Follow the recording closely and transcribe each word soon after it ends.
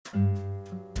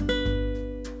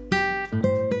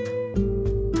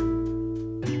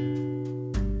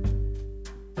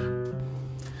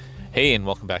Hey, and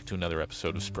welcome back to another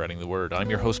episode of Spreading the Word. I'm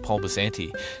your host, Paul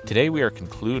Basanti. Today we are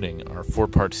concluding our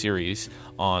four-part series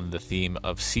on the theme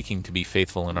of seeking to be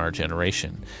faithful in our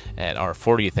generation at our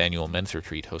 40th annual men's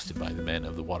retreat hosted by the men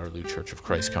of the Waterloo Church of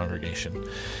Christ congregation.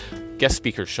 Guest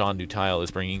speaker Sean Dutile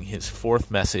is bringing his fourth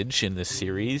message in this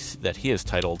series that he has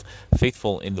titled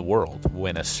Faithful in the World,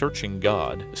 When a Searching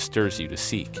God Stirs You to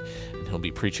Seek, and he'll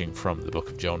be preaching from the book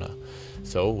of Jonah.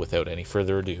 So, without any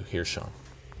further ado, here's Sean.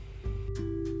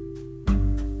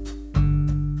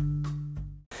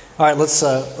 All right,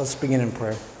 let's begin in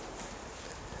prayer.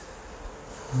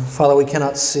 Father, we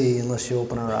cannot see unless you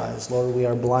open our eyes. Lord, we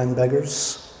are blind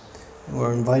beggars, and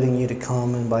we're inviting you to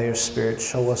come and by your Spirit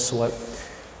show us what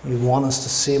you want us to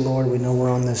see, Lord. We know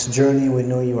we're on this journey. We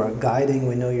know you are guiding.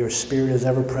 We know your Spirit is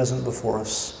ever present before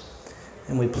us.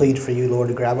 And we plead for you, Lord,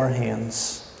 to grab our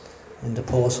hands and to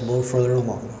pull us a little further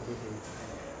along.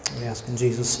 We ask in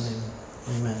Jesus' name.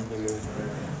 Amen.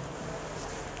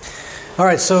 All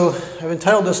right, so I've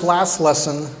entitled this last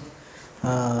lesson,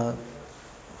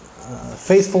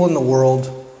 Faithful in the World,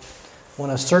 When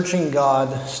a Searching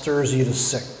God Stirs You to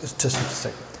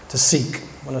Seek.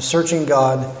 When a searching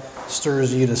God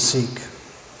stirs you to seek.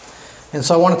 And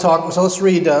so I want to talk, so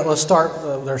let's start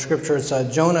with our scripture. It's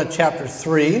Jonah chapter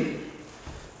 3,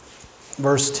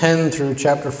 verse 10 through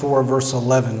chapter 4, verse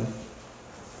 11.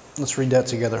 Let's read that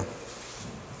together.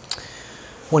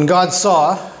 When God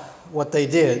saw what they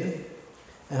did,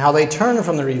 and how they turned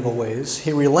from their evil ways,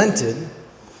 he relented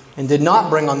and did not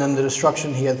bring on them the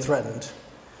destruction he had threatened.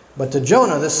 But to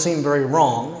Jonah this seemed very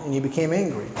wrong, and he became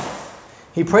angry.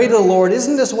 He prayed to the Lord,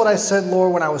 "Isn't this what I said,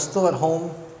 Lord, when I was still at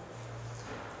home?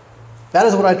 That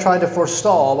is what I tried to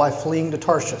forestall by fleeing to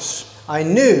Tarshish. I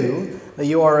knew that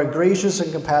you are a gracious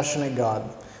and compassionate God,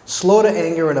 slow to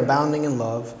anger and abounding in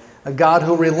love, a God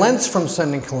who relents from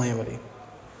sending calamity.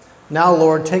 Now,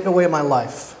 Lord, take away my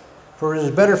life, for it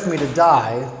is better for me to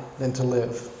die than to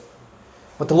live."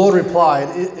 But the Lord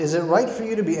replied, "Is it right for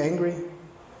you to be angry?"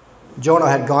 Jonah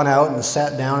had gone out and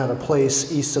sat down at a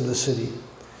place east of the city.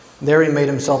 There he made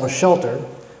himself a shelter,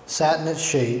 sat in its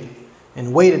shade,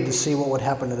 and waited to see what would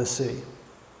happen to the city.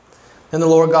 Then the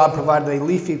Lord God provided a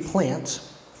leafy plant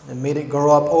and made it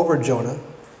grow up over Jonah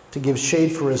to give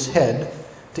shade for his head,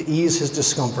 to ease his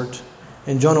discomfort,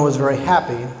 and Jonah was very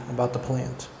happy about the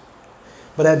plant.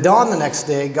 But at dawn the next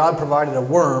day, God provided a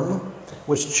worm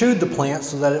which chewed the plant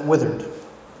so that it withered.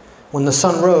 When the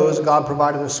sun rose, God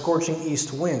provided a scorching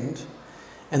east wind,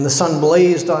 and the sun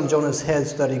blazed on Jonah's head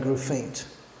so that he grew faint.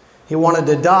 He wanted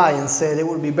to die and said, "It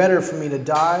would be better for me to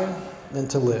die than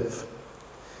to live."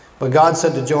 But God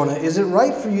said to Jonah, "Is it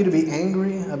right for you to be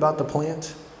angry about the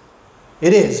plant?"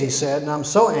 "It is," he said, "and I'm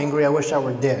so angry I wish I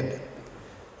were dead."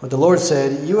 But the Lord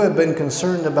said, "You have been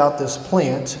concerned about this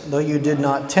plant, though you did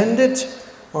not tend it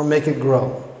or make it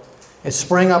grow. It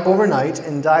sprang up overnight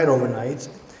and died overnight.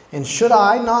 And should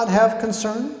I not have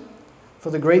concern for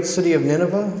the great city of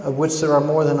Nineveh, of which there are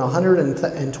more than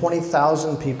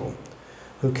 120,000 people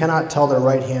who cannot tell their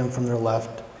right hand from their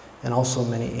left, and also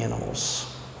many animals?"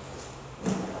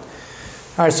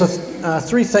 All right, so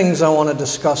three things I want to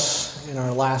discuss in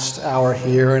our last hour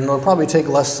here, and it'll probably take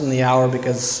less than the hour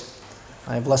because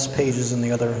I have less pages in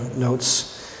the other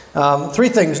notes. Three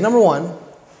things. Number one,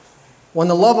 when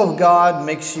the love of God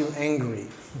makes you angry.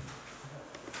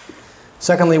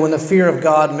 Secondly, when the fear of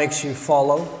God makes you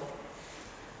follow.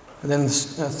 And then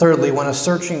thirdly, when a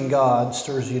searching God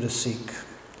stirs you to seek.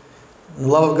 When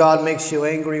the love of God makes you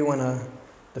angry, when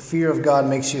the fear of God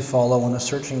makes you follow, when a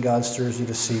searching God stirs you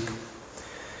to seek.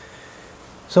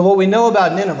 So what we know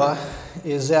about Nineveh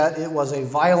is that it was a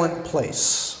violent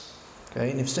place.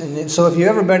 Okay? And so if you've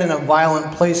ever been in a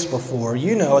violent place before,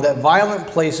 you know that violent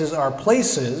places are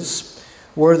places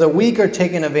where the weak are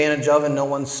taken advantage of and no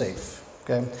one's safe.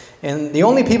 Okay? And the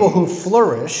only people who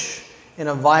flourish in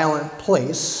a violent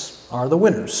place are the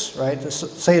winners, right? To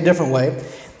say a different way,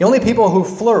 the only people who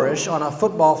flourish on a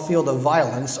football field of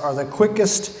violence are the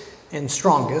quickest and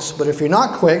strongest. But if you're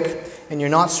not quick and you're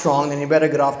not strong, then you better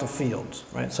get off the field,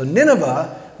 right? So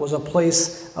Nineveh was a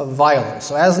place of violence.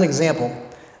 So as an example,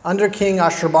 under King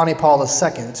Ashurbanipal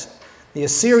II, the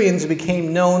Assyrians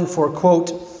became known for,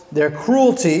 quote, their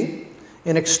cruelty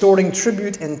in extorting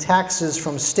tribute and taxes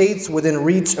from states within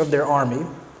reach of their army,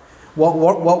 what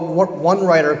one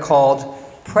writer called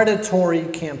predatory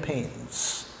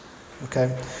campaigns. Okay?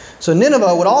 So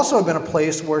Nineveh would also have been a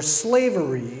place where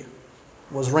slavery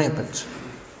was rampant.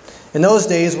 In those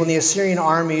days, when the Assyrian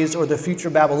armies or the future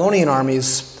Babylonian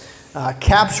armies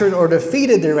captured or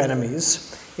defeated their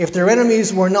enemies, if their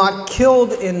enemies were not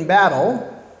killed in battle,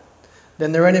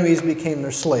 then their enemies became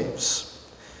their slaves.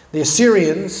 The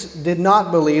Assyrians did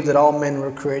not believe that all men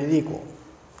were created equal.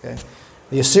 Okay?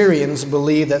 The Assyrians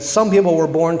believed that some people were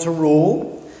born to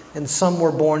rule and some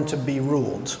were born to be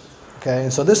ruled. Okay?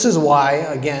 And so this is why,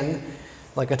 again,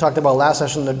 like I talked about last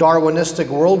session, the Darwinistic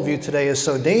worldview today is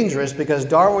so dangerous, because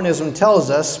Darwinism tells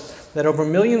us that over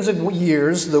millions of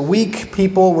years, the weak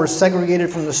people were segregated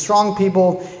from the strong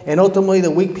people, and ultimately the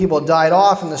weak people died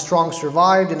off and the strong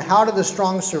survived. And how did the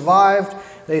strong survive?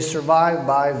 They survived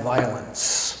by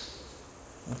violence.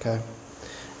 Okay.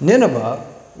 Nineveh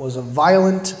was a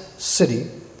violent city,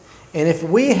 and if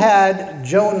we had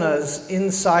Jonah's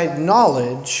inside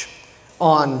knowledge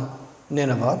on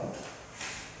Nineveh,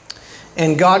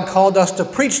 and God called us to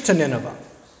preach to Nineveh,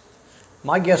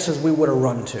 my guess is we would have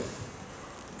run too.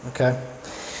 Okay,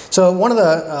 so one of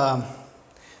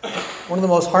the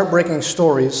most heartbreaking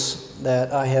stories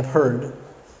that I have heard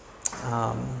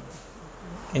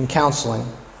in counseling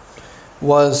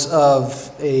was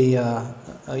of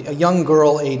a young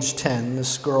girl aged 10.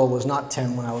 This girl was not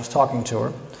 10 when I was talking to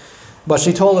her, but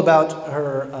she told about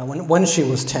her when she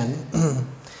was 10.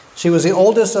 She was the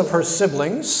oldest of her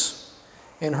siblings,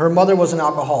 and her mother was an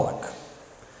alcoholic.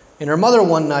 And her mother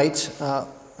one night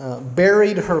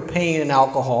buried her pain in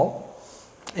alcohol,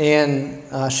 and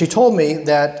she told me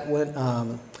that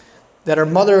that her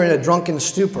mother, in a drunken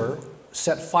stupor,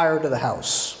 set fire to the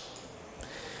house.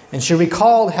 And she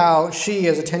recalled how she,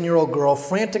 as a 10-year-old girl,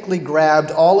 frantically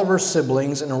grabbed all of her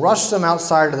siblings and rushed them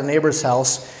outside to the neighbor's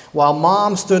house, while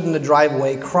Mom stood in the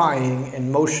driveway crying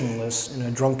and motionless in a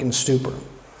drunken stupor.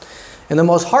 And the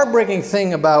most heartbreaking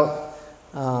thing about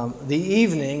the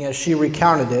evening, as she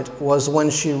recounted it, was when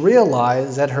she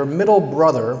realized that her middle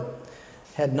brother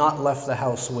had not left the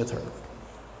house with her.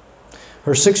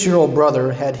 Her 6-year-old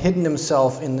brother had hidden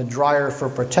himself in the dryer for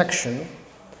protection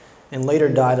and later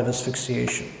died of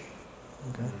asphyxiation.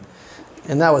 Okay?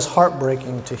 And that was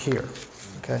heartbreaking to hear.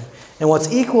 Okay? And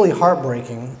what's equally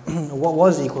heartbreaking, what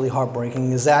was equally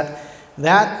heartbreaking, is that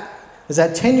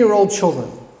 10-year-old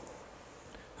children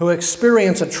who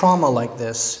experience a trauma like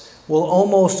this will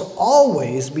almost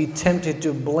always be tempted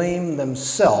to blame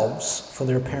themselves for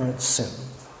their parents' sin.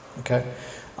 Okay?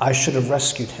 I should have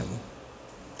rescued him.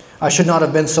 I should not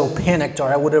have been so panicked,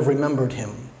 or I would have remembered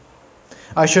him.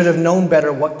 I should have known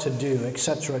better what to do,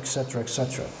 etc., etc.,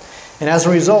 etc. And as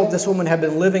a result, this woman had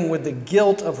been living with the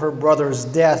guilt of her brother's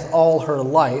death all her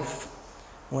life,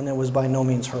 when it was by no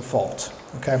means her fault.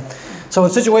 Okay? So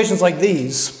in situations like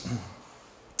these,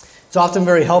 it's often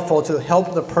very helpful to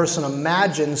help the person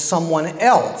imagine someone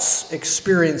else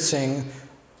experiencing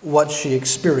what she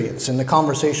experienced. And the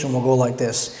conversation will go like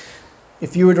this.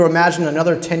 If you were to imagine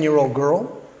another 10-year-old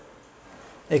girl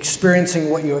experiencing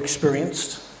what you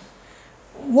experienced,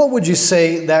 what would you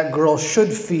say that girl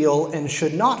should feel and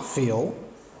should not feel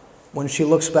when she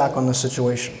looks back on the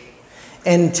situation?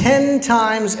 And 10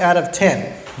 times out of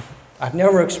 10, I've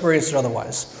never experienced it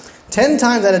otherwise, 10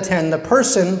 times out of 10, the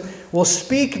person will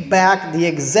speak back the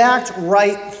exact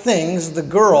right things the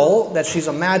girl that she's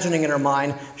imagining in her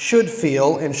mind should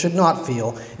feel and should not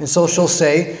feel. And so she'll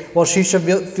say, well, she should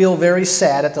feel very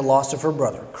sad at the loss of her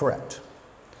brother. Correct.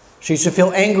 She should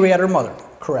feel angry at her mother.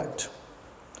 Correct.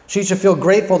 She should feel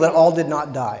grateful that all did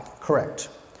not die. Correct.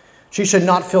 She should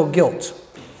not feel guilt.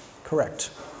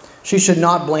 Correct. She should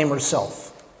not blame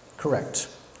herself. Correct.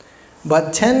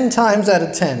 But 10 times out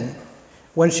of 10,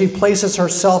 when she places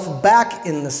herself back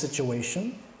in the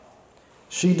situation,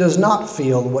 she does not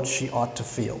feel what she ought to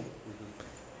feel.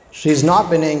 She's not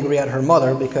been angry at her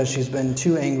mother because she's been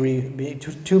too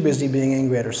busy being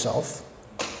angry at herself.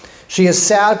 She is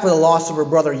sad for the loss of her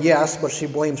brother, yes, but she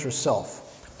blames herself.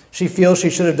 She feels she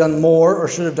should have done more or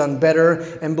should have done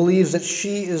better, and believes that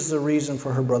she is the reason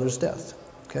for her brother's death.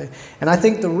 Okay? And I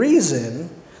think the reason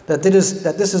that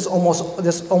this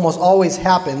almost always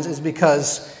happens is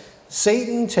because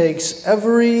Satan takes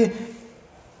every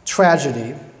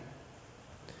tragedy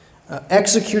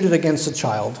executed against a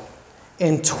child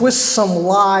and twists some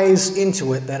lies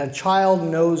into it that a child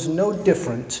knows no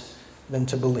different than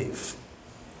to believe.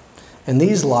 And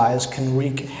these lies can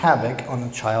wreak havoc on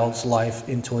a child's life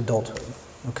into adulthood.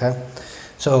 Okay?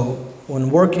 So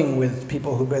when working with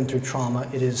people who've been through trauma,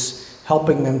 it is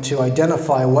helping them to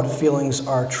identify what feelings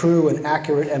are true and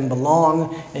accurate and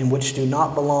belong, and which do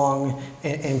not belong,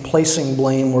 and placing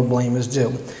blame where blame is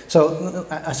due. So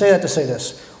I say that to say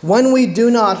this. When we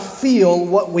do not feel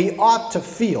what we ought to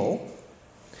feel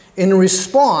in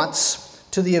response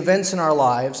to the events in our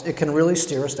lives, it can really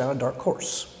steer us down a dark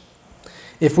course.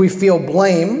 If we feel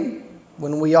blame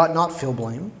when we ought not feel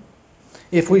blame,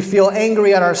 if we feel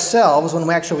angry at ourselves when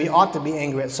we ought to be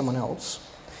angry at someone else,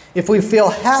 if we feel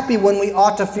happy when we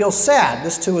ought to feel sad,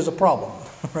 this too is a problem.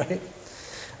 right?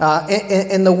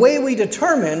 And the way we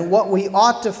determine what we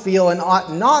ought to feel and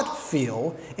ought not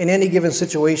feel in any given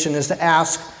situation is to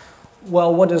ask,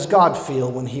 well, what does God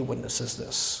feel when he witnesses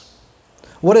this?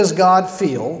 What does God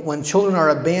feel when children are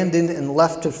abandoned and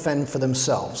left to fend for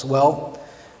themselves? Well,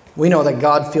 we know that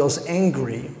God feels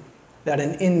angry that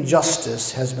an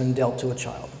injustice has been dealt to a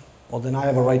child. Well, then I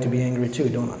have a right to be angry too,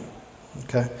 don't I?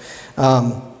 Okay.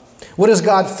 What does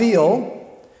God feel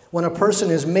when a person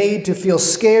is made to feel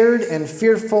scared and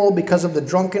fearful because of the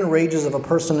drunken rages of a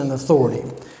person in authority?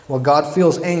 Well, God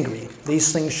feels angry.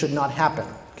 These things should not happen.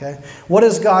 Okay? What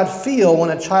does God feel when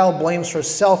a child blames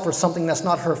herself for something that's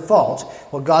not her fault?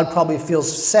 Well, God probably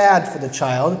feels sad for the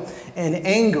child and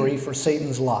angry for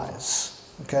Satan's lies.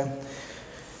 Okay?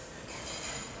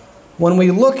 When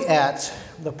we look at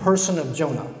the person of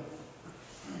Jonah,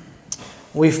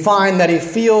 we find that he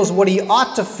feels what he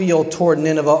ought to feel toward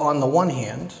Nineveh on the one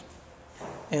hand,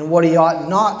 and what he ought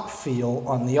not feel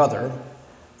on the other,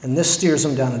 and this steers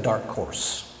him down a dark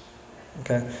course.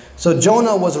 Okay? So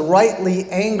Jonah was rightly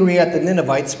angry at the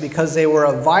Ninevites because they were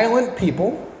a violent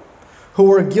people who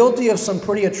were guilty of some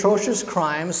pretty atrocious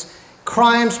crimes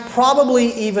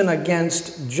probably even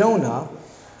against Jonah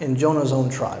and Jonah's own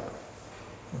tribe.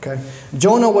 Okay?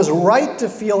 Jonah was right to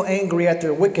feel angry at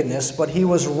their wickedness, but he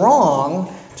was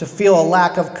wrong to feel a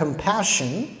lack of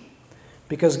compassion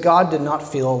because God did not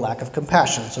feel a lack of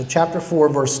compassion. So chapter 4,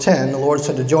 verse 10, the Lord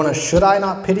said to Jonah, "Should I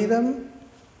not pity them?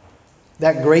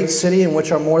 That great city in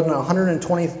which are more than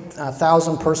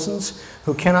 120,000 persons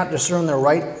who cannot discern their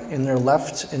right and their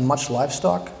left and much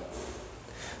livestock?"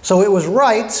 So it was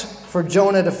right for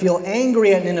Jonah to feel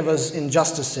angry at Nineveh's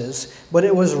injustices, but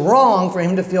it was wrong for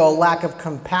him to feel a lack of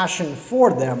compassion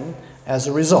for them as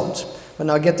a result. But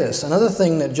now get this. Another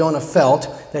thing that Jonah felt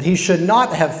that he should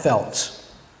not have felt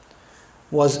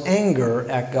was anger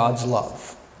at God's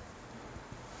love.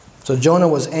 So Jonah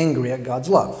was angry at God's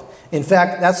love. In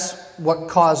fact, that's what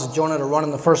caused Jonah to run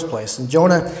in the first place. And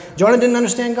Jonah didn't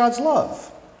understand God's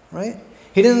love, right?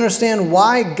 He didn't understand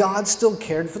why God still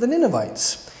cared for the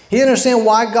Ninevites. He didn't understand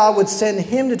why God would send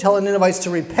him to tell the Ninevites to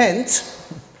repent,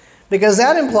 because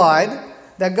that implied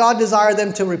that God desired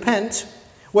them to repent,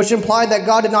 which implied that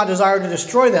God did not desire to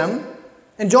destroy them,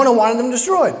 and Jonah wanted them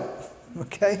destroyed.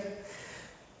 Okay?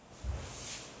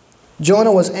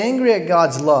 Jonah was angry at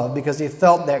God's love because he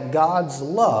felt that God's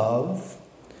love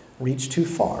reached too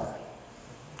far.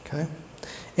 Okay?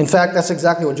 In fact, that's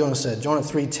exactly what Jonah said. Jonah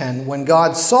 3:10, when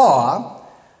God saw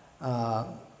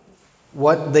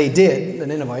what they did, the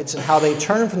Ninevites, and how they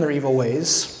turned from their evil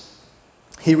ways,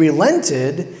 he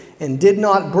relented and did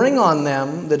not bring on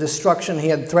them the destruction he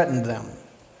had threatened them.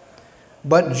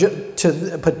 But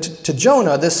to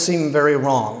Jonah, this seemed very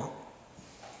wrong.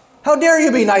 How dare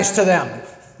you be nice to them?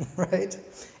 Right?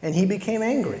 And he became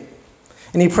angry.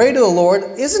 And he prayed to the Lord,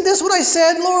 "Isn't this what I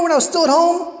said, Lord, when I was still at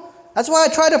home? That's why I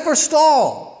tried to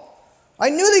forestall. I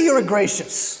knew that you were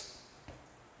gracious.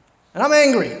 And I'm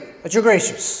angry that you're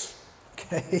gracious."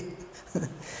 Okay?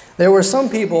 There were some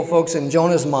people, folks, in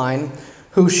Jonah's mind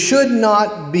who should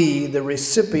not be the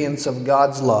recipients of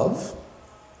God's love.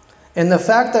 And the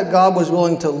fact that God was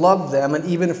willing to love them and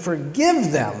even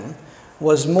forgive them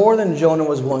was more than Jonah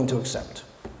was willing to accept.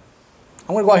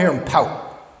 I'm going to go out here and pout.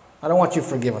 I don't want you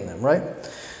forgiving them, right?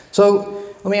 So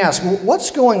let me ask,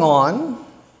 what's going on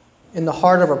in the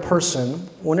heart of a person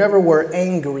whenever we're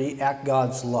angry at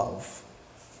God's love?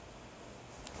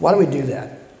 Why do we do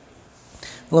that?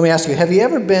 Let me ask you, have you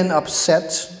ever been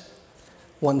upset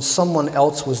when someone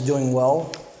else was doing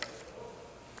well?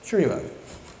 Sure you have.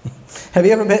 Have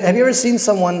you ever seen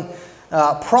someone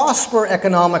prosper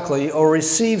economically or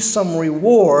receive some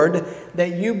reward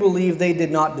that you believe they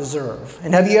did not deserve?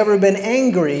 And have you ever been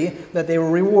angry that they were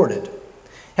rewarded?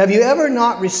 Have you ever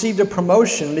not received a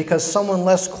promotion because someone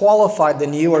less qualified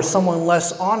than you or someone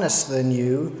less honest than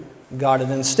you got it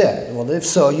instead? Well, if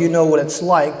so, you know what it's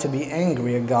like to be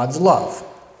angry at God's love.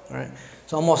 All right?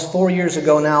 So almost 4 years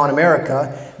ago now in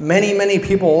America, many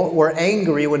people were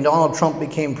angry when Donald Trump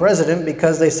became president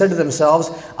because they said to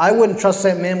themselves, "I wouldn't trust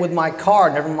that man with my car,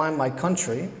 never mind my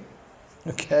country."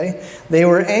 Okay? They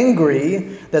were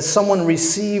angry that someone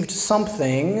received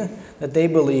something that they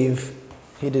believe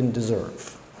he didn't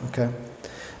deserve. Okay?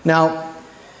 Now,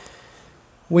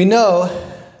 we know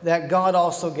that God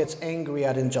also gets angry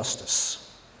at injustice.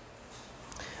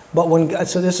 But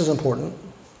so this is important.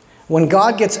 When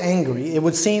God gets angry, it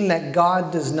would seem that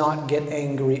God does not get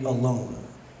angry alone.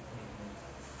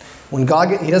 So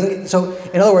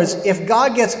in other words, if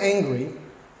God gets angry,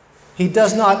 he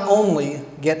does not only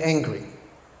get angry,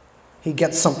 he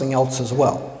gets something else as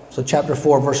well. So chapter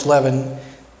 4, verse 11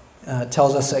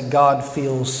 tells us that God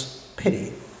feels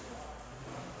pity.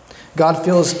 God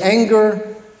feels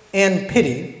anger and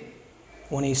pity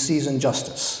when he sees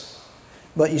injustice.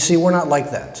 But you see, we're not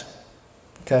like that.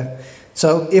 Okay?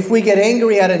 So if we get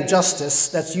angry at injustice,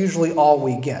 that's usually all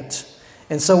we get.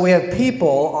 And so we have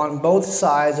people on both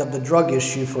sides of the drug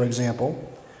issue, for example,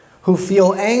 who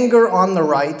feel anger on the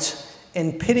right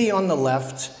and pity on the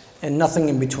left and nothing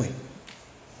in between.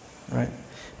 Right?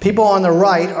 People on the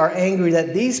right are angry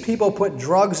that these people put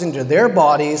drugs into their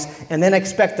bodies and then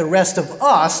expect the rest of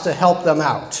us to help them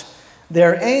out.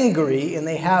 They're angry and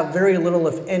they have very little,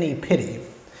 if any, pity.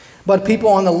 But people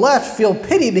on the left feel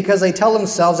pity because they tell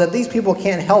themselves that these people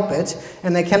can't help it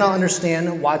and they cannot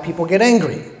understand why people get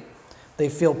angry. They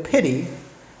feel pity,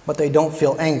 but they don't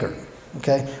feel anger.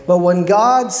 Okay? But when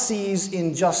God sees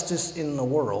injustice in the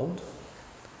world,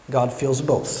 God feels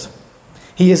both.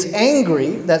 He is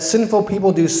angry that sinful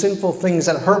people do sinful things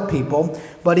that hurt people,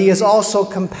 but he is also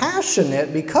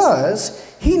compassionate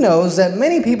because he knows that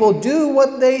many people do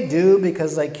what they do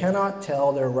because they cannot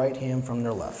tell their right hand from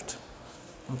their left.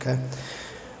 Okay?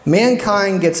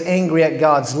 Mankind gets angry at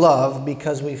God's love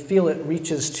because we feel it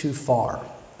reaches too far.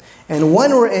 And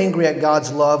when we're angry at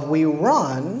God's love, we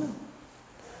run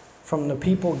from the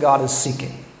people God is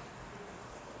seeking.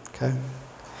 Okay?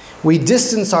 We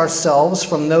distance ourselves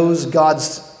from those God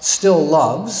still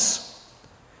loves,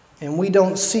 and we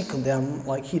don't seek them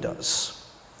like he does.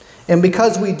 And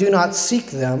because we do not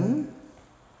seek them,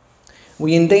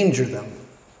 we endanger them.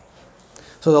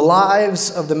 So the lives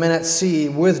of the men at sea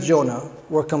with Jonah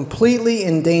were completely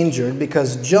endangered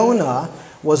because Jonah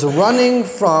was running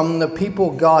from the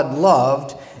people God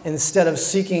loved instead of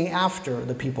seeking after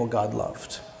the people God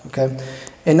loved. Okay?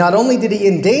 And not only did he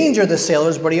endanger the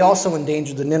sailors, but he also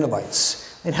endangered the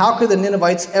Ninevites. And how could the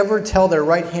Ninevites ever tell their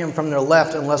right hand from their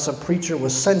left unless a preacher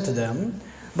was sent to them?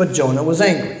 But Jonah was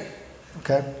angry.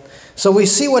 Okay? So we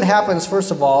see what happens, first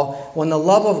of all, when the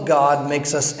love of God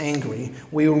makes us angry.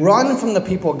 We run from the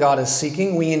people God is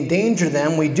seeking. We endanger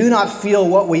them. We do not feel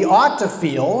what we ought to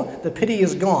feel. The pity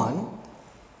is gone.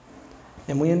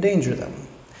 And we endanger them.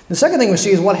 The second thing we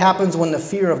see is what happens when the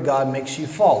fear of God makes you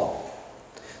follow.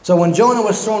 So when Jonah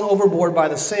was thrown overboard by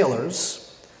the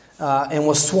sailors and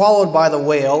was swallowed by the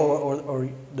whale, or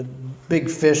the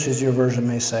big fish, as your version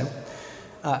may say,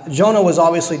 Jonah was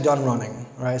obviously done running,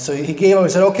 right? So he gave up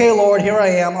and said, okay, Lord, here I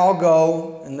am, I'll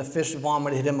go. And the fish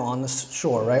vomited him on the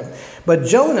shore, right? But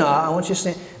Jonah, I want you to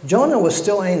say, Jonah was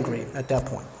still angry at that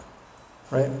point,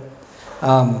 right?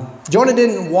 Jonah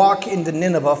didn't walk into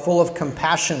Nineveh full of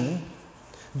compassion.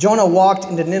 Jonah walked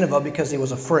into Nineveh because he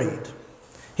was afraid.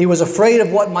 He was afraid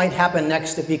of what might happen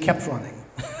next if he kept running.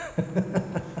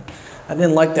 I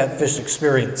didn't like that fish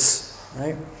experience,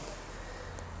 right?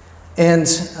 And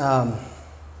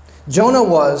Jonah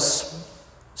was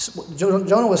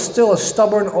still a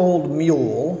stubborn old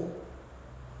mule.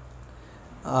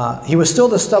 He was still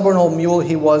the stubborn old mule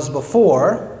he was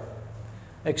before,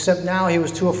 except now he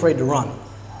was too afraid to run.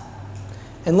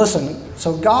 And listen,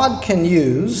 so God can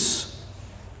use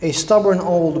a stubborn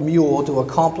old mule to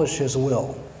accomplish his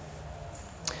will.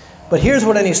 But here's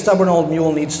what any stubborn old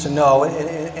mule needs to know,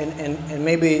 and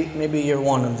maybe you're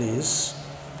one of these,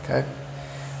 okay?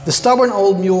 The stubborn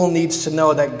old mule needs to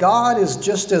know that God is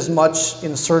just as much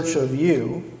in search of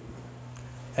you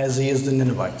as he is the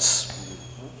Ninevites.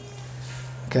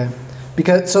 Okay?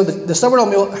 Because so the stubborn old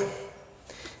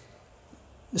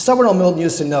mule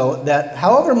needs to know that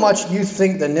however much you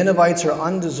think the Ninevites are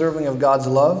undeserving of God's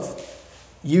love,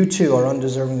 you too are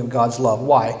undeserving of God's love.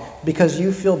 Why? Because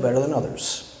you feel better than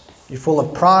others. You're full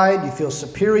of pride. You feel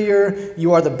superior.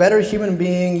 You are the better human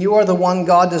being. You are the one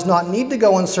God does not need to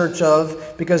go in search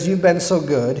of because you've been so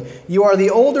good. You are the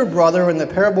older brother in the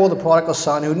parable of the prodigal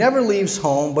son who never leaves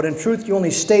home, but in truth you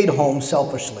only stayed home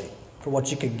selfishly for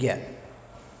what you could get.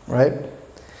 Right?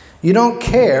 You don't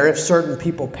care if certain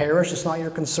people perish. It's not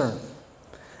your concern.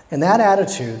 And that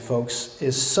attitude, folks,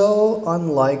 is so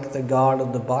unlike the God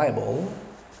of the Bible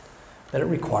that it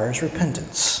requires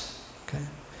repentance. Okay?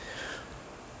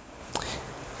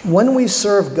 When we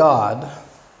serve God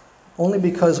only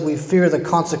because we fear the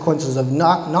consequences of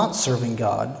not serving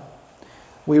God,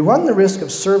 we run the risk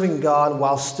of serving God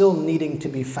while still needing to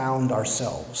be found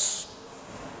ourselves.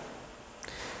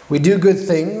 We do good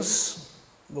things,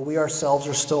 but we ourselves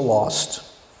are still lost.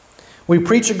 We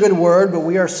preach a good word, but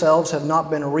we ourselves have not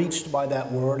been reached by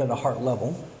that word at a heart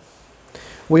level.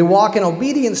 We walk in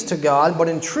obedience to God, but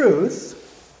in truth,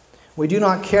 we do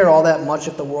not care all that much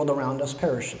if the world around us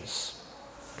perishes.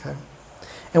 Okay?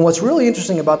 And what's really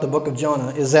interesting about the book of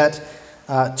Jonah is that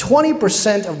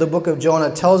 20% of the book of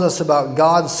Jonah tells us about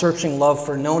God's searching love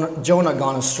for Jonah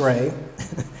gone astray.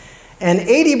 And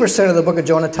 80% of the book of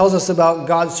Jonah tells us about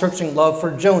God's searching love for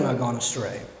Jonah gone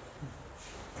astray.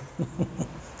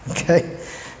 Okay?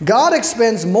 God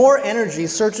expends more energy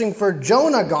searching for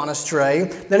Jonah gone astray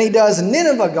than he does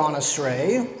Nineveh gone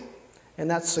astray, and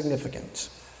that's significant.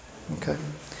 Okay?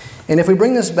 And if we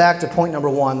bring this back to point number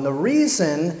 1, the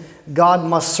reason God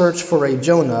must search for a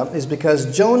Jonah is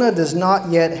because Jonah does not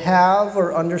yet have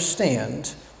or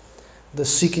understand the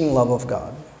seeking love of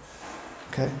God.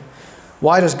 Okay?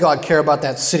 Why does God care about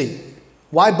that city?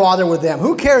 Why bother with them?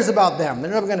 Who cares about them? They're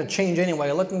never going to change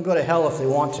anyway. Let them go to hell if they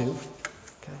want to.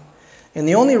 Okay? And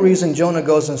the only reason Jonah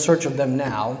goes in search of them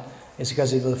now is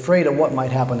because he's afraid of what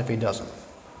might happen if he doesn't.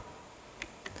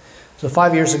 So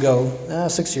 6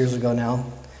 years ago now,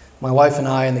 my wife and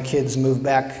I and the kids moved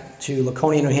back to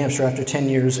Laconia, New Hampshire after 10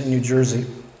 years in New Jersey.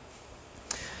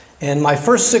 And my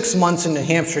first 6 months in New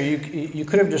Hampshire, you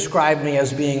could have described me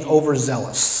as being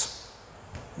overzealous.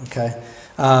 Okay?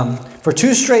 For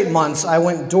 2 straight months, I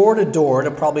went door to door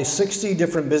to probably 60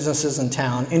 different businesses in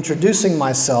town, introducing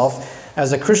myself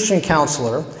as a Christian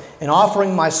counselor and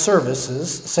offering my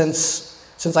services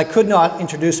since I could not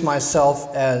introduce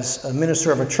myself as a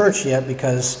minister of a church yet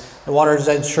because the Water's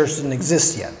Edge Church didn't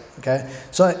exist yet. Okay?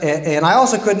 So, and I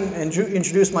also couldn't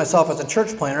introduce myself as a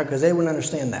church planner because they wouldn't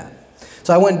understand that.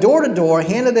 So I went door to door,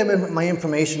 handed them my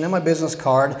information and my business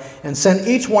card, and sent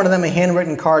each one of them a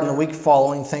handwritten card in the week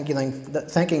following, thanking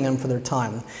them for their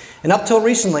time. And up till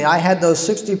recently, I had those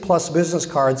 60-plus business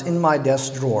cards in my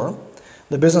desk drawer,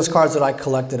 the business cards that I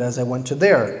collected as I went to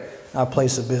their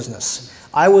place of business.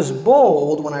 I was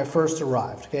bold when I first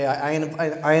arrived. Okay?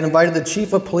 I invited the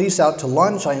chief of police out to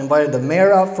lunch. I invited the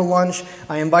mayor out for lunch.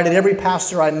 I invited every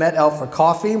pastor I met out for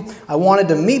coffee. I wanted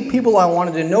to meet people. I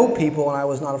wanted to know people, and I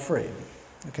was not afraid.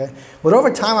 Okay? But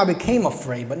over time, I became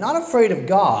afraid, but not afraid of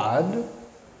God.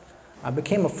 I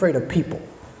became afraid of people.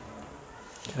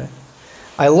 Okay?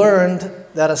 I learned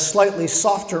that a slightly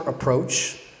softer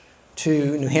approach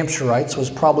to New Hampshireites was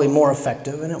probably more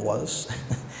effective, and it was.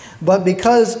 But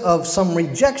because of some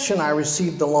rejection I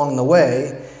received along the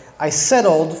way, I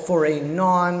settled for a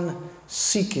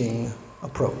non-seeking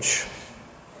approach.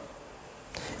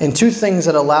 And 2 things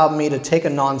that allowed me to take a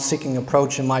non-seeking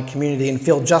approach in my community and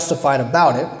feel justified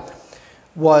about it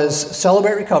was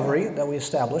Celebrate Recovery that we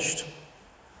established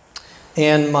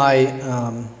and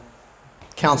my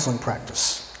counseling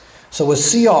practice. So with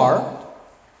CR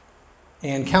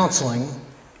and counseling,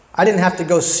 I didn't have to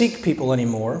go seek people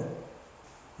anymore.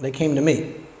 They came to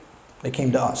me. They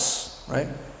came to us, right?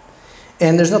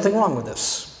 And there's nothing wrong with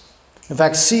this. In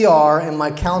fact, CR and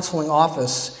my counseling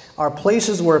office are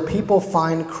places where people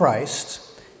find Christ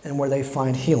and where they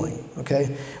find healing,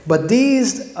 okay? But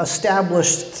these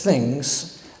established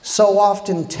things so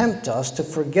often tempt us to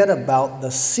forget about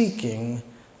the seeking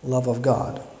love of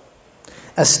God.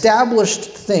 Established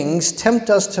things tempt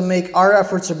us to make our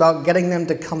efforts about getting them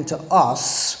to come to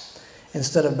us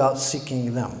instead of about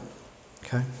seeking them,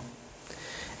 okay?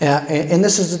 And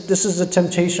this is a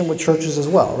temptation with churches as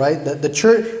well, right?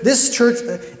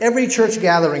 Every church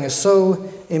gathering is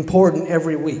so important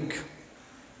every week.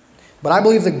 But I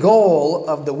believe the goal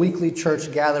of the weekly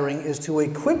church gathering is to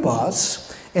equip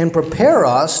us and prepare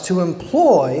us to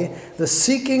employ the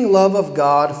seeking love of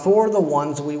God for the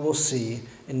ones we will see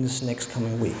in this next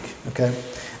coming week, okay?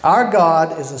 Our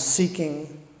God is a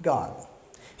seeking God.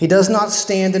 He does not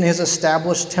stand in his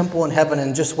established temple in heaven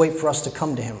and just wait for us to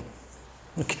come to him.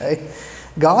 Okay?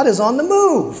 God is on the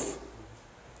move.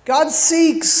 God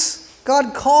seeks.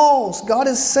 God calls. God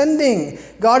is sending.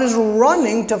 God is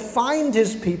running to find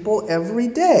his people every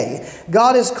day.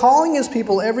 God is calling his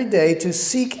people every day to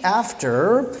seek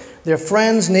after their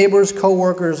friends, neighbors,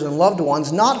 co-workers, and loved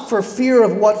ones, not for fear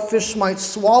of what fish might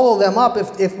swallow them up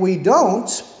if we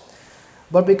don't,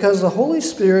 but because the Holy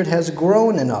Spirit has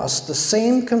grown in us the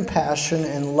same compassion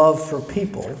and love for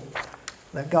people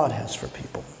that God has for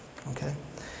people. Okay?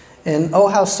 And oh,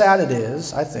 how sad it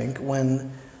is, I think,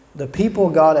 when the people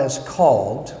God has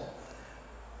called,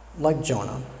 like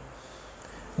Jonah,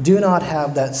 do not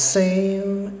have that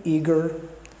same eager,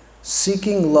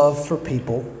 seeking love for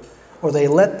people, or they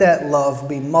let that love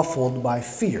be muffled by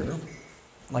fear,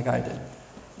 like I did.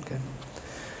 Okay?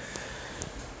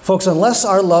 Folks, unless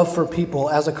our love for people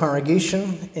as a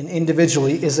congregation and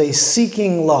individually is a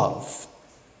seeking love,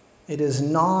 it is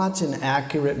not an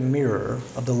accurate mirror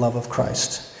of the love of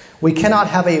Christ. We cannot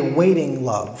have a waiting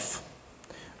love.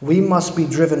 We must be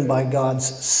driven by God's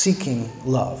seeking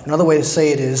love. Another way to say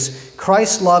it is,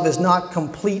 Christ's love is not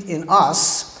complete in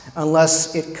us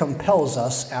unless it compels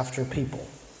us after people.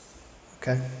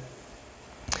 Okay?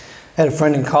 I had a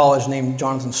friend in college named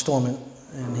Jonathan Storment,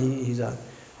 and he's a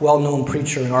well-known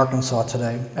preacher in Arkansas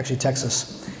today, actually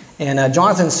Texas. And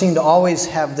Jonathan seemed to always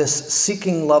have this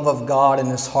seeking love of God in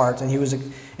his heart. And he was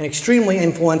an extremely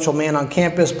influential man on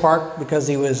campus, part because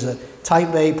he was a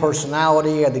type A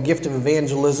personality, he had the gift of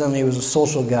evangelism, he was a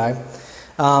social guy.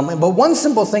 But one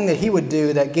simple thing that he would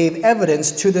do that gave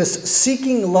evidence to this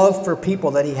seeking love for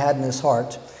people that he had in his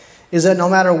heart is that no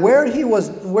matter where he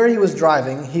was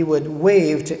driving, he would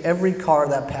wave to every car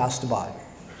that passed by. I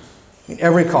mean,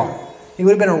 every car. He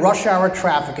would have been in rush hour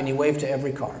traffic and he waved to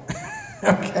every car.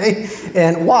 Okay?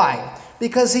 And why?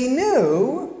 Because he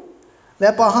knew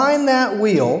that behind that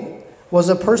wheel was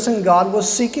a person God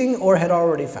was seeking or had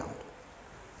already found.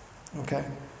 Okay?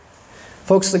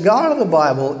 Folks, the God of the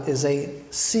Bible is a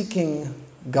seeking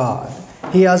God.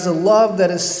 He has a love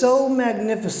that is so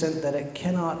magnificent that it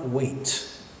cannot wait.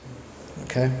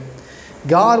 Okay?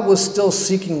 God was still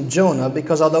seeking Jonah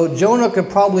because although Jonah could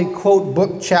probably quote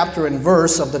book, chapter, and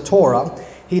verse of the Torah,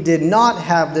 he did not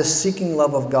have this seeking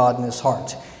love of God in his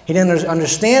heart. He didn't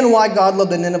understand why God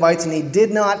loved the Ninevites, and he did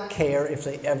not care if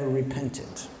they ever repented.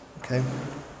 Okay?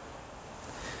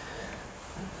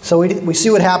 So we see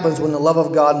what happens when the love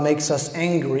of God makes us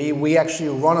angry. We actually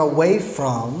run away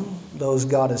from those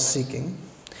God is seeking.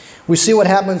 We see what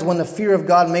happens when the fear of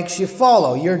God makes you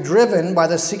follow. You're driven by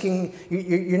the seeking.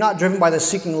 You're not driven by the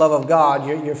seeking love of God.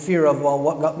 Your fear of, well,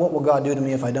 what will God do to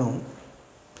me if I don't?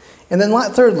 And then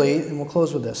thirdly, and we'll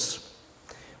close with this,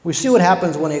 we see what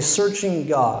happens when a searching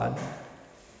God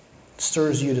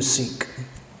stirs you to seek.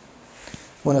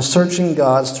 When a searching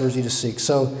God stirs you to seek.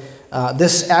 So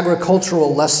this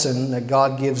agricultural lesson that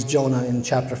God gives Jonah in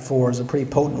chapter 4 is a pretty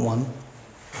potent one.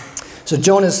 So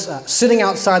Jonah's sitting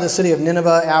outside the city of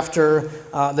Nineveh after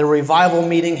the revival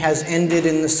meeting has ended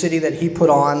in the city that he put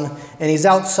on, and he's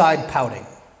outside pouting.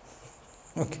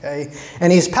 Okay?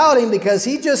 And he's pouting because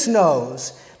he just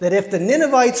knows that if the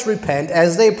Ninevites repent,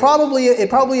 as it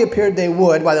probably appeared they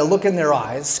would by the look in their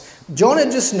eyes, Jonah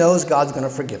just knows God's going to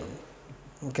forgive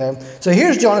him. Okay? So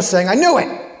here's Jonah saying, I knew it.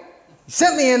 You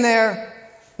sent me in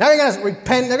there. Now you're going to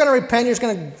repent. They're going to repent. You're just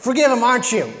going to forgive them,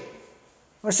 aren't you?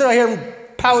 Or sit out here and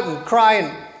pout and cry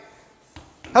and,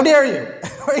 how dare you?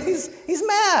 He's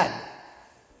mad.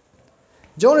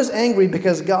 Jonah's angry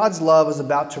because God's love is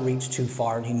about to reach too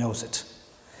far, and he knows it.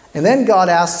 And then God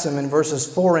asks him in verses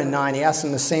 4 and 9, he asks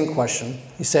him the same question.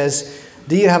 He says,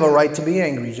 do you have a right to be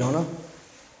angry, Jonah?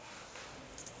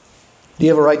 Do you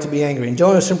have a right to be angry? And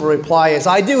Jonah's simple reply is,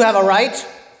 I do have a right.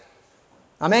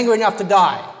 I'm angry enough to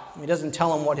die. He doesn't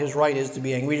tell him what his right is to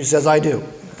be angry. He just says, I do.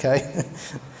 Okay?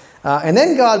 And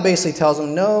then God basically tells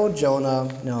him, no, Jonah,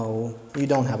 no, you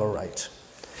don't have a right.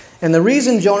 And the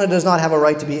reason Jonah does not have a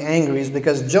right to be angry is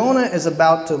because Jonah is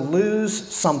about to lose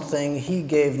something he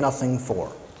gave nothing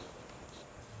for.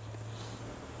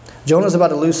 Jonah's about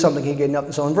to lose something he gave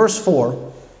nothing. So in verse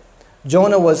 4,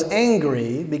 Jonah was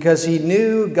angry because he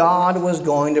knew God was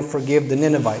going to forgive the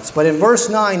Ninevites. But in verse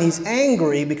 9, he's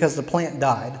angry because the plant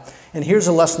died. And here's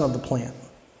a lesson of the plant.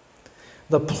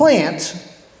 The plant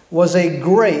was a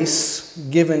grace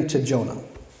given to Jonah.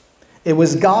 It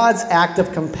was God's act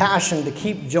of compassion to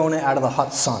keep Jonah out of the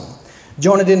hot sun.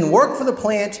 Jonah didn't work for the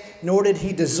plant, nor did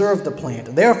he deserve the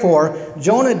plant. Therefore,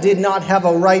 Jonah did not have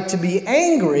a right to be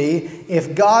angry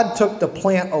if God took the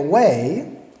plant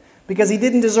away, because he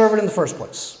didn't deserve it in the first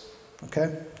place.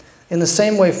 Okay? In the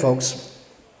same way, folks,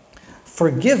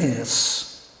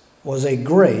 forgiveness was a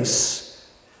grace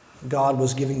God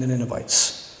was giving the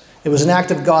Ninevites. It was an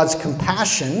act of God's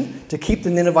compassion to keep the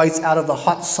Ninevites out of the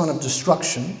hot sun of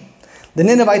destruction. The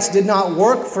Ninevites did not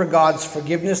work for God's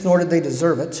forgiveness, nor did they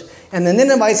deserve it. And the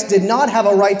Ninevites did not have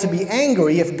a right to be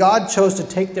angry if God chose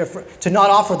to not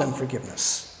offer them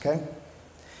forgiveness. Okay?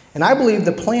 And I believe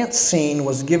the plant scene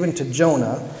was given to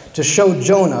Jonah to show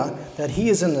Jonah that he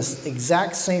is in the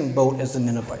exact same boat as the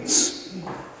Ninevites.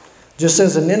 Just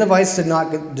as the Ninevites did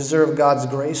not deserve God's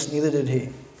grace, neither did he.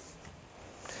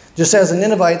 Just as the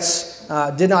Ninevites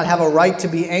did not have a right to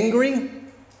be angry,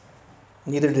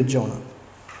 neither did Jonah.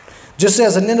 Just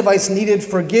as the Ninevites needed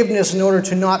forgiveness in order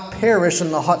to not perish in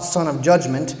the hot sun of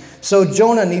judgment, so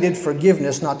Jonah needed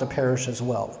forgiveness not to perish as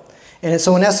well. And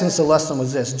so in essence, the lesson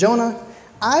was this. Jonah,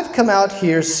 I've come out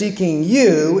here seeking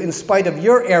you in spite of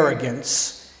your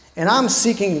arrogance, and I'm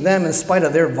seeking them in spite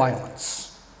of their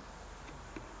violence.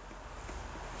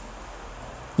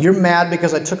 You're mad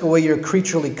because I took away your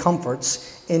creaturely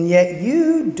comforts, and yet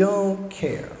you don't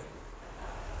care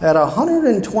that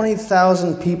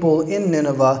 120,000 people in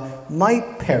Nineveh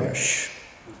might perish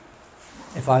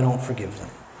if I don't forgive them.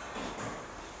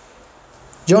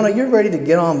 Jonah, you're ready to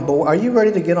get on board. Are you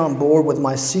ready to get on board with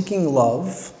my seeking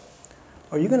love?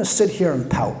 Or are you going to sit here and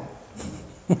pout?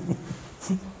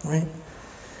 Right?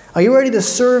 Are you ready to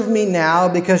serve me now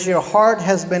because your heart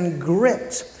has been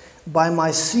gripped by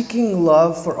my seeking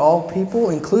love for all people,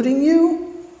 including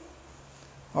you?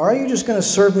 Or are you just going to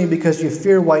serve me because you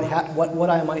fear what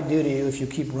I might do to you if you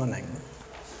keep running?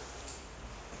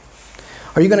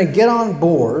 Are you going to get on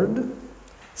board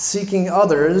seeking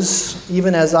others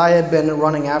even as I had been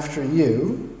running after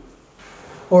you?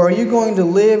 Or are you going to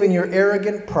live in your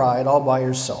arrogant pride all by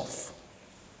yourself?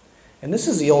 And this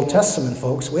is the Old Testament,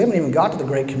 folks. We haven't even got to the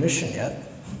Great Commission yet.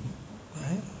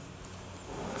 Right?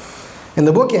 And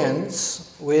the book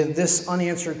ends with this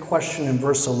unanswered question in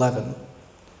verse 11.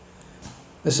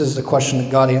 This is the question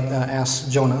that God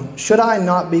asks Jonah. Should I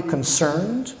not be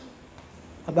concerned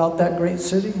about that great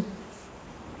city?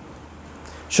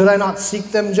 Should I not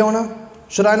seek them, Jonah?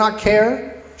 Should I not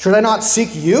care? Should I not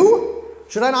seek you?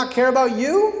 Should I not care about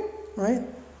you? Right?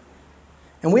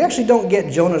 And we actually don't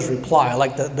get Jonah's reply.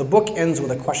 Like the book ends with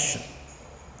a question.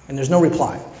 And there's no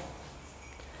reply.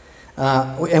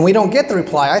 And we don't get the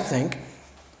reply, I think,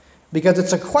 because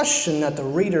it's a question that the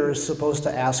reader is supposed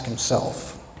to ask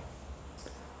himself.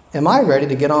 Am I ready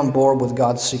to get on board with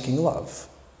God's seeking love?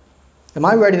 Am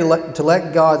I ready to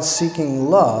let God's seeking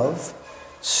love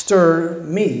stir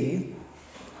me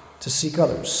to seek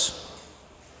others?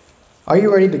 Are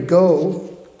you ready to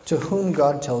go to whom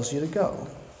God tells you to go?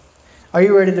 Are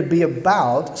you ready to be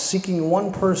about seeking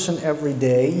one person every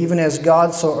day, even as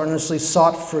God so earnestly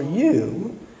sought for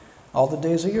you all the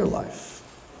days of your life?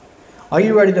 Are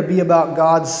you ready to be about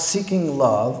God's seeking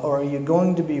love, or are you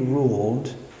going to be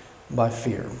ruled by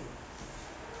fear?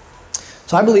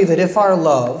 So I believe that if our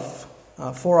love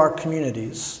for our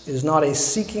communities is not a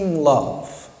seeking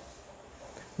love,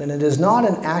 then it is not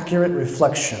an accurate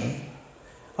reflection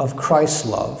of Christ's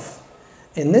love.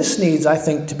 And this needs, I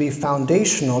think, to be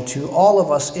foundational to all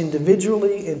of us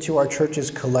individually and to our churches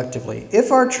collectively.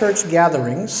 If our church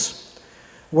gatherings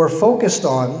were focused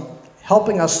on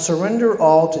helping us surrender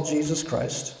all to Jesus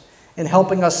Christ and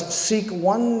helping us seek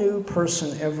one new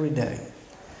person every day,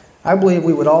 I believe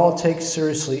we would all take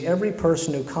seriously every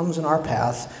person who comes in our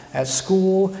path at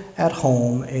school, at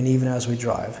home, and even as we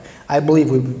drive. I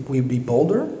believe we'd be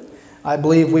bolder. I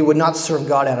believe we would not serve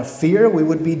God out of fear. We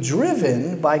would be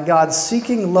driven by God's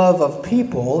seeking love of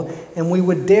people, and we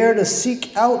would dare to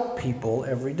seek out people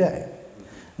every day.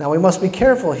 Now, we must be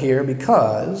careful here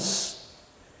because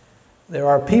there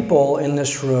are people in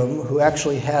this room who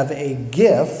actually have a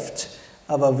gift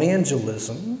of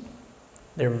evangelism.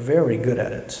 They're very good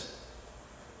at it.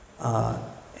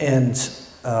 And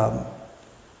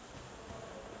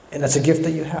that's a gift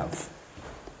that you have.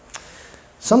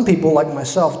 Some people, like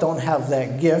myself, don't have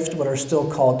that gift, but are still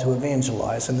called to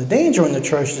evangelize. And the danger in the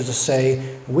church is to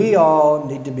say, we all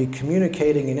need to be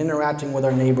communicating and interacting with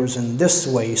our neighbors in this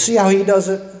way. You see how he does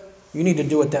it? You need to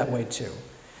do it that way too.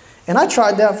 And I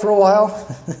tried that for a while.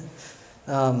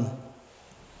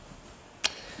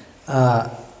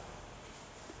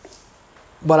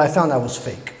 But I found I was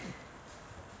fake.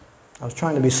 I was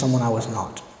trying to be someone I was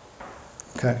not.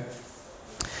 Okay?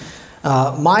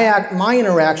 My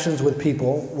interactions with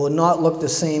people will not look the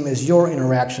same as your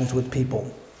interactions with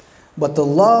people. But the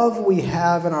love we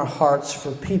have in our hearts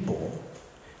for people,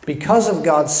 because of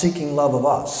God's seeking love of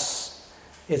us,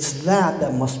 it's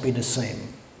that must be the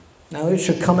same. Now, it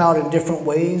should come out in different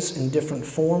ways, in different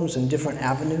forms, in different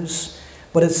avenues.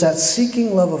 But it's that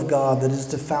seeking love of God that is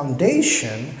the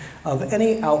foundation of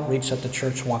any outreach that the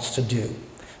church wants to do.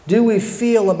 Do we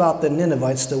feel about the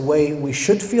Ninevites the way we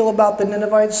should feel about the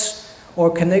Ninevites? Or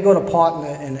can they go to pot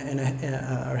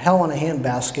or hell in a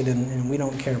handbasket and we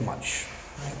don't care much?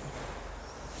 Right?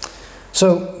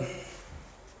 So,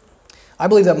 I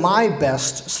believe that my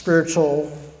best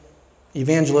spiritual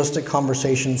evangelistic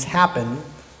conversations happen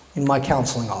in my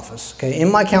counseling office. Okay? In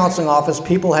my counseling office,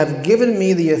 people have given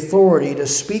me the authority to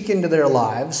speak into their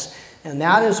lives, and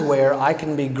that is where I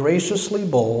can be graciously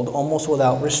bold, almost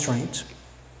without restraint,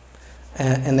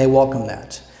 and they welcome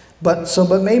that. But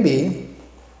maybe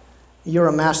you're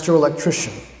a master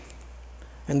electrician,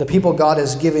 and the people God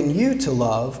has given you to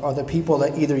love are the people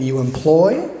that either you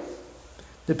employ,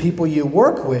 the people you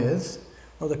work with,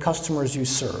 or the customers you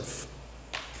serve.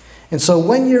 And so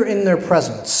when you're in their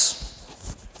presence,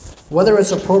 whether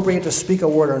it's appropriate to speak a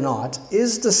word or not,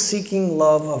 is the seeking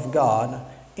love of God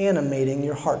animating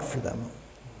your heart for them?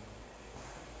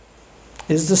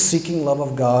 Is the seeking love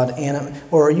of God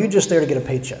or are you just there to get a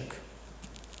paycheck?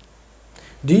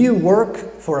 Do you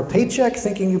work for a paycheck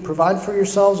thinking you provide for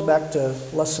yourselves, back to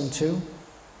lesson 2?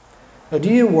 Or do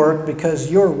you work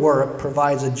because your work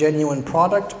provides a genuine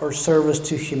product or service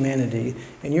to humanity,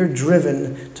 and you're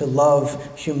driven to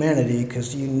love humanity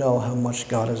because you know how much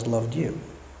God has loved you?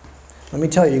 Let me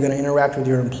tell you, you're going to interact with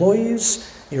your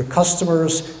employees, your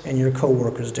customers, and your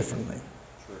co-workers differently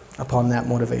upon that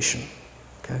motivation.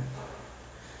 Okay?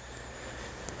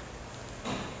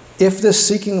 If this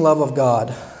seeking love of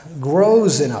God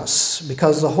grows in us,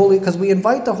 because we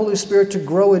invite the Holy Spirit to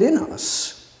grow it in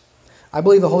us, I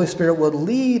believe the Holy Spirit will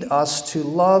lead us to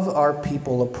love our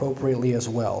people appropriately as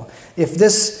well.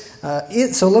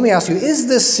 So let me ask you, is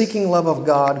this seeking love of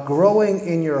God growing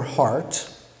in your heart,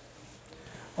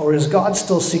 or is God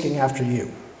still seeking after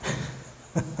you?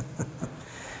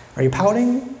 Are you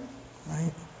pouting?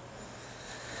 Right?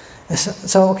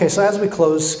 So as we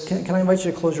close, can I invite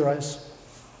you to close your eyes?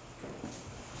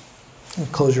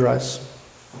 Close your eyes.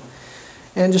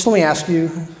 And just let me ask you,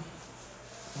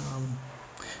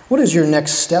 what is your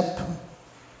next step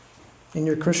in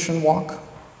your Christian walk?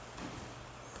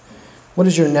 What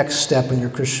is your next step in your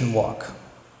Christian walk?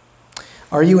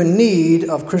 Are you in need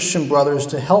of Christian brothers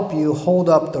to help you hold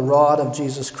up the rod of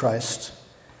Jesus Christ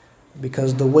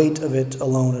because the weight of it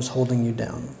alone is holding you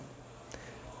down?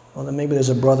 Well, then maybe there's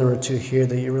a brother or two here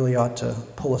that you really ought to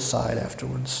pull aside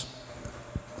afterwards.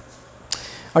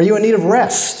 Are you in need of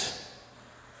rest?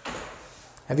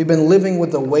 Have you been living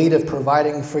with the weight of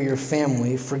providing for your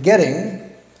family, forgetting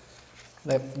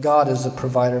that God is the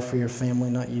provider for your family,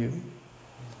 not you?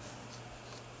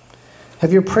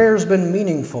 Have your prayers been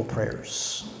meaningful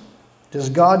prayers? Does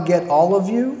God get all of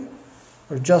you,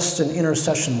 or just an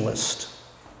intercession list?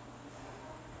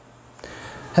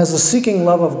 Has the seeking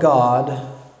love of God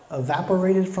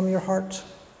evaporated from your heart?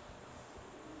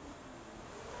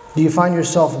 Do you find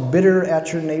yourself bitter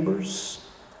at your neighbors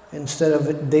instead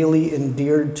of daily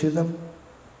endeared to them?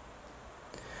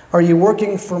 Are you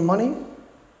working for money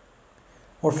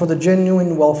or for the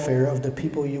genuine welfare of the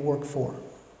people you work for?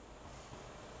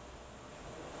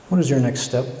 What is your next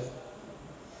step?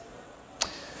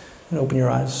 And open your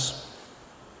eyes.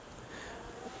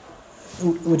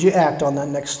 Would you act on that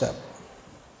next step?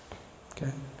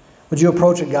 Okay. Would you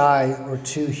approach a guy or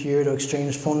two here to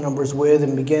exchange phone numbers with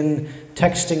and begin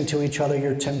texting to each other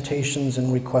your temptations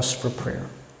and requests for prayer?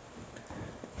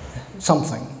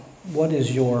 Something. What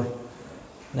is your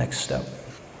next step?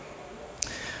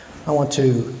 I want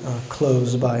to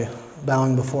close by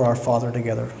bowing before our Father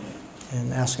together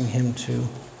and asking Him to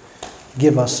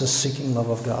give us the seeking love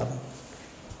of God.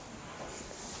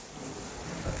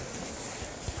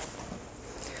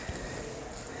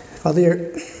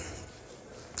 Father,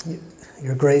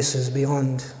 your grace is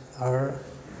beyond our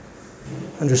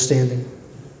understanding.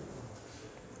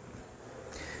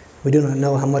 We do not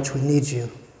know how much we need you.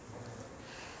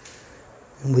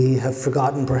 And we have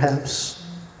forgotten, perhaps,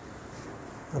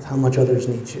 of how much others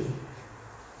need you.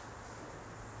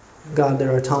 God,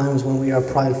 there are times when we are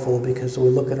prideful because we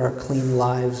look at our clean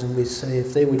lives and we say,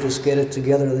 if they would just get it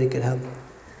together, they could have...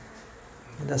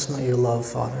 And that's not your love,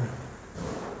 Father.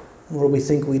 Lord, we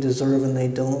think we deserve and they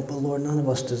don't, but Lord, none of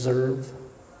us deserve.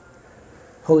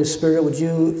 Holy Spirit, would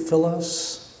you fill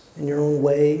us in your own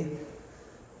way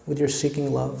with your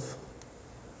seeking love?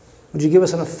 Would you give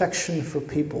us an affection for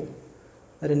people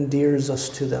that endears us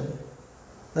to them,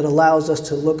 that allows us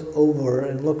to look over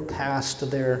and look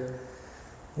past their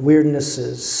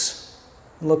weirdnesses,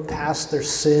 look past their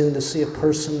sin to see a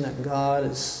person that God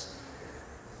is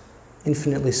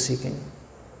infinitely seeking.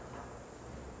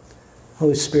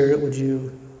 Holy Spirit, would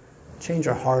you change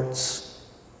our hearts?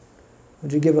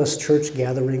 Would you give us church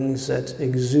gatherings that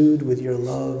exude with your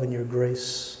love and your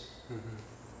grace?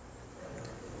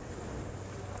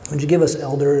 Would you give us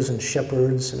elders and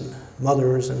shepherds and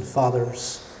mothers and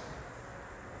fathers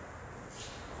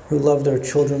who love their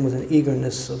children with an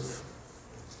eagerness of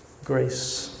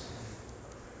grace,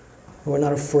 who are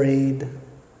not afraid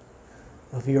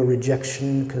of your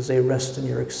rejection because they rest in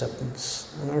your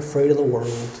acceptance, and are afraid of the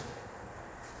world.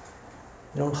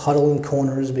 We don't huddle in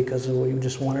corners because we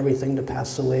just want everything to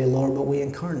pass away, Lord, but we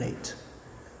incarnate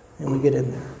and we get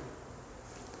in there.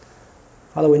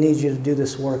 Father, we need you to do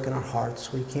this work in our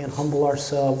hearts. We can't humble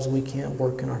ourselves. We can't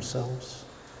work in ourselves.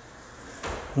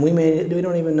 And we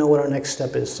don't even know what our next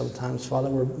step is sometimes, Father.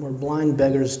 We're blind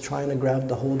beggars trying to grab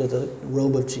the hold of the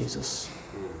robe of Jesus.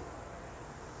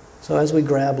 So as we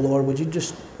grab, Lord, would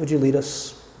you lead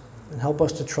us? And help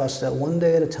us to trust that one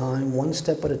day at a time, one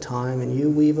step at a time, and you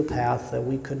weave a path that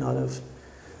we could not have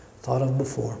thought of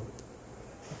before.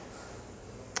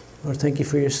 Lord, thank you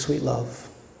for your sweet love,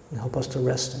 and help us to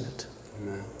rest in it.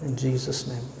 Amen. In Jesus'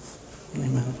 name,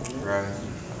 amen. Right.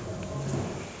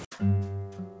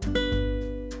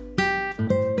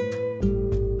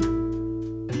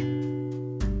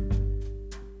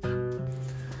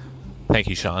 Thank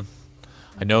you, Sean.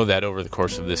 I know that over the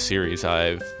course of this series,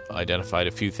 I've identified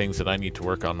a few things that I need to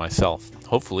work on myself.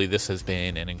 Hopefully this has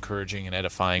been an encouraging and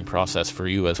edifying process for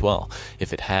you as well.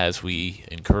 If it has, we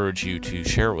encourage you to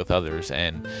share it with others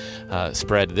and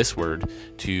spread this word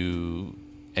to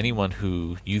anyone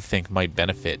who you think might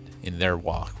benefit in their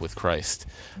walk with Christ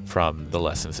from the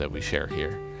lessons that we share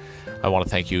here. I want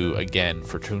to thank you again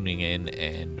for tuning in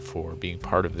and for being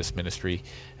part of this ministry,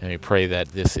 and we pray that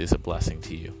this is a blessing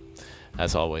to you.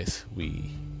 As always,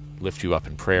 we lift you up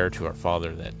in prayer to our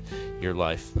Father, that your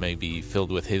life may be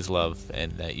filled with His love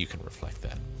and that you can reflect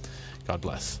that. God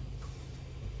bless.